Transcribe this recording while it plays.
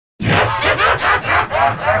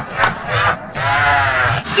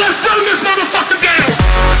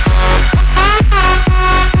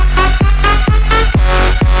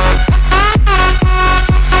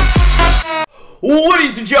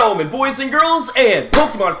gentlemen, boys and girls, and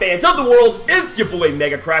Pokemon fans of the world, it's your boy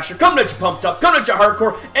MegaCrasher, coming at you pumped up, coming at you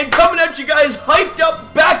hardcore, and coming at you guys hyped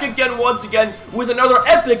up back again once again with another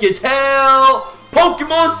epic as hell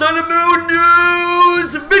Pokemon Sun and Moon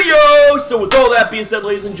news video! So with all that being said,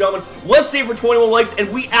 ladies and gentlemen, let's save for 21 likes,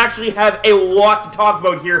 and we actually have a lot to talk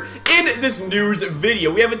about here in this news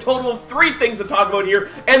video. We have a total of 3 things to talk about here,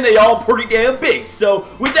 and they all pretty damn big. So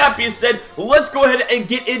with that being said, let's go ahead and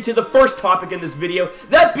get into the first topic in this video,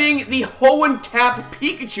 that being the Ash-Hat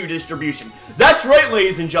Pikachu distribution. That's right,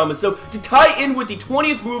 ladies and gentlemen. So to tie in with the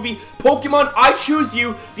 20th movie, Pokemon I Choose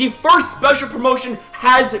You, the first special promotion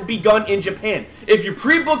has begun in Japan. If you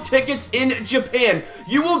pre-book tickets in Japan,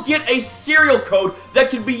 you will get a serial code that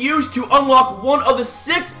can be used to unlock one of the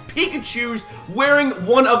 6 Pikachus wearing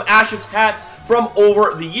one of Ash-Hat's hats from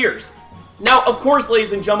over the years. Now, of course,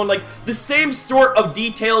 ladies and gentlemen, like, the same sort of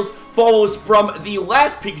details follows from the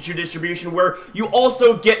last Pikachu distribution, where you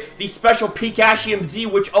also get the special Pikachium Z,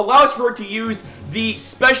 which allows for it to use the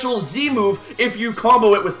special Z move if you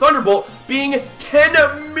combo it with Thunderbolt, being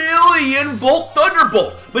 10 million volt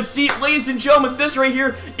Thunderbolt. But see, ladies and gentlemen, this right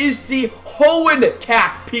here is the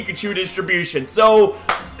Ash-Hat Pikachu distribution. So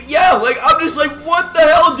yeah, like, I'm just like, what the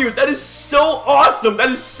hell, dude? That is so awesome. That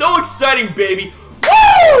is so exciting, baby.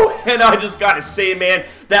 Woo! And I just gotta say, man,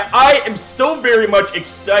 that I am so very much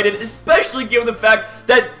excited, especially given the fact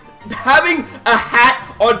that having a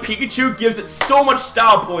hat on Pikachu gives it so much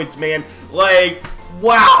style points, man. Like,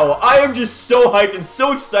 wow, I am just so hyped and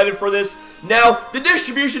so excited for this. Now, the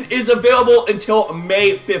distribution is available until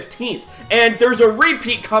May 15th, and there's a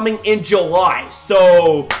repeat coming in July.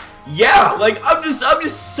 So yeah, like, I'm just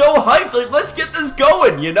so hyped. Like, let's get this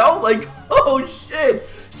going, you know? Like, oh shit.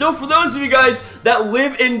 So for those of you guys that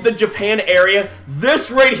live in the Japan area, this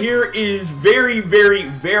right here is very, very,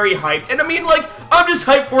 very hyped. And I mean, like, I'm just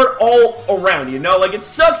hyped for it all around, you know? Like, it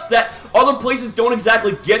sucks that other places don't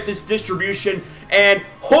exactly get this distribution, and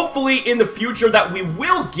hopefully in the future that we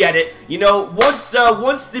will get it, you know,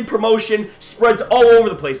 once the promotion spreads all over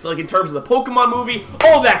the place, like in terms of the Pokemon movie,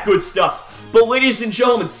 all that good stuff. But ladies and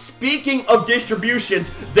gentlemen, speaking of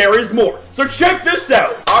distributions, there is more. So check this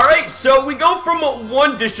out. Alright, so we go from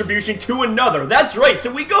one distribution to another. That's right,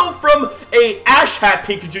 so we go from a Ash-Hat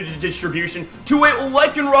Pikachu distribution to a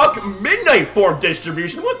Lycanroc Midnight form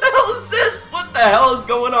distribution. What the hell is this? What the hell is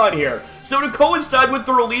going on here? So to coincide with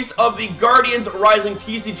the release of the Guardians Rising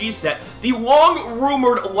TCG set, the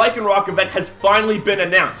long-rumored Lycanroc event has finally been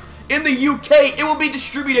announced. In the UK, it will be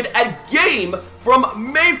distributed at Game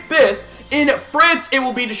from May 5th. In France, it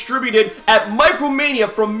will be distributed at Micromania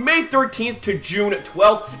from May 13th to June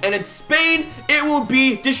 12th. And in Spain, it will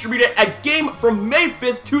be distributed at Game from May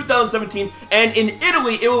 5th, 2017. And in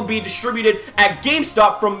Italy, it will be distributed at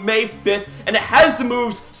GameStop from May 5th. And it has the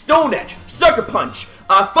moves Stone Edge, Sucker Punch,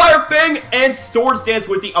 Fire Fang, and Swords Dance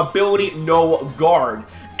with the ability No Guard.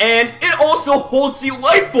 And it also holds the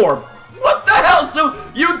Life Orb. What the hell?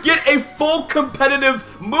 So you get a full competitive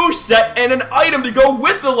moveset and an item to go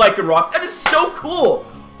with the Lycanroc. That is so cool.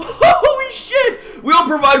 Holy shit. We will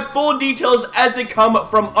provide full details as they come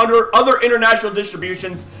from other international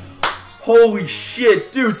distributions. Holy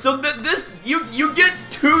shit, dude. So you get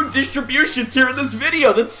 2 distributions here in this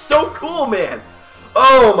video. That's so cool, man.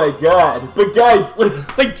 Oh my god. But guys,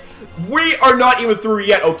 like, we are not even through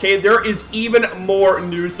yet, okay? There is even more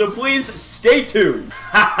news, so please stay tuned.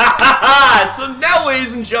 So now,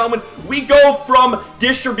 ladies and gentlemen, we go from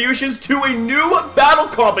distributions to a new battle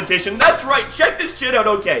competition. That's right, check this shit out,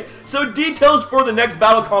 okay? So details for the next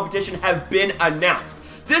battle competition have been announced.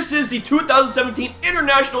 This is the 2017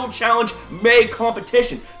 International Challenge May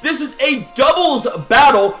competition. This is a doubles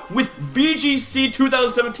battle with VGC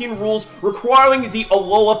 2017 rules requiring the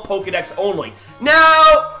Alola Pokedex only.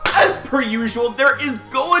 Now, as per usual, there is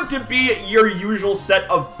going to be your usual set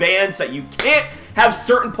of bans that you can't have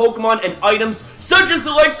certain Pokemon and items, such as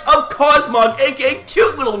the likes of Cosmog, aka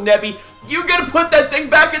Cute Little Nebby. You gotta put that thing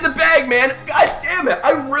back in the bag, man. God damn it.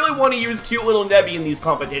 I really want to use Cute Little Nebby in these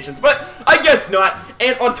competitions, but I guess not.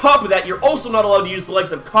 And on top of that, you're also not allowed to use the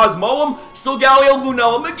likes of Cosmoem, Solgaleo,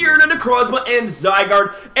 Lunella, Magearna, Necrozma, and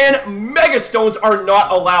Zygarde, and Mega Stones are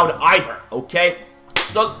not allowed either, okay?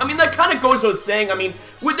 So, I mean, that kind of goes without saying. I mean,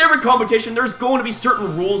 with every competition, there's going to be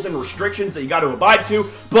certain rules and restrictions that you got to abide to.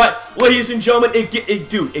 But, ladies and gentlemen,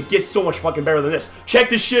 dude, it gets so much fucking better than this. Check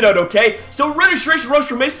this shit out, okay? So, registration runs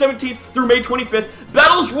from May 17th through May 25th.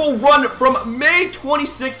 Battles will run from May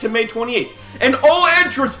 26th to May 28th. And all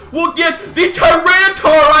entrants will get the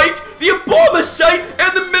Tyranitarite, the Abomasite,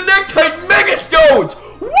 and the Manectite Mega Stones!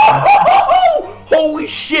 Whoa! Holy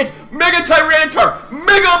shit! Mega Tyranitar,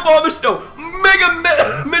 Mega Abomasnow, Mega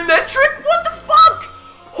Manetric? What the fuck?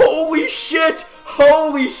 shit!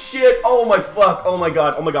 Holy shit! Oh my fuck! Oh my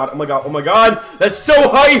god! Oh my god! Oh my god! Oh my god! That's so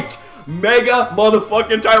hyped! Mega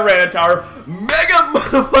motherfucking Tyranitar, Mega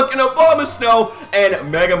motherfucking Abomasnow,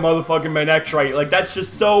 and Mega motherfucking MegaCrasher. Like, that's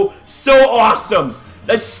just so awesome.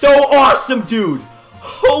 That's so awesome, dude.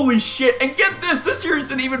 Holy shit. And get this. This here is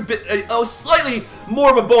an even bit, slightly more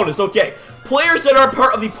of a bonus. Okay. Players that are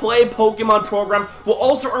part of the Play Pokemon program will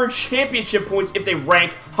also earn championship points if they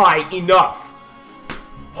rank high enough.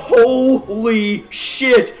 Holy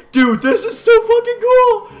shit, dude, this is so fucking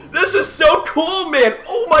cool. This is so cool, man.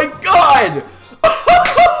 Oh my god.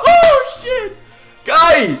 Oh shit.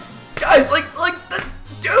 Guys,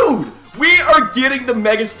 dude, we are getting the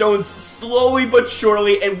Mega Stones slowly but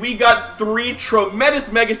surely, and we got 3 tremendous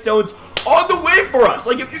Mega Stones on the way for us.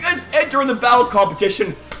 Like, if you guys enter in the battle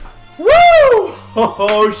competition, woo!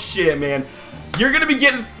 Oh shit, man. You're gonna be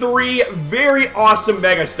getting 3 very awesome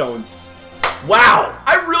Mega Stones. Wow,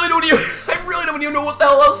 I really don't even know what the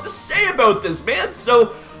hell else to say about this, man.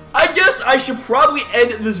 So, I guess I should probably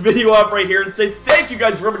end this video off right here and say thank you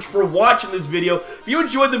guys very much for watching this video. If you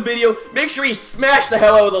enjoyed the video, make sure you smash the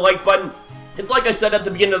hell out of the like button. It's like I said at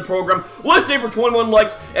the beginning of the program, let's aim for 21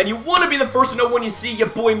 likes, and you want to be the first to know when you see your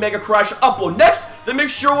boy MegaCrasher upload next, then make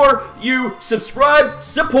sure you subscribe,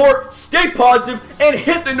 support, stay positive, and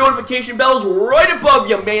hit the notification bells right above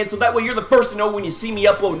you, man, so that way you're the first to know when you see me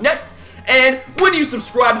upload next. And when you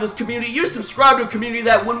subscribe to this community, you subscribe to a community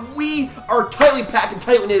that when we are tightly packed and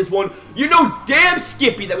tightly knit as one, you know damn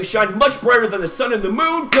Skippy that we shine much brighter than the sun and the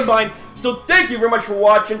moon combined. So thank you very much for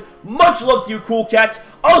watching. Much love to you, cool cats.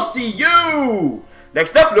 I'll see you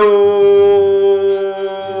next upload.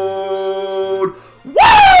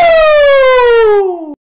 Woo!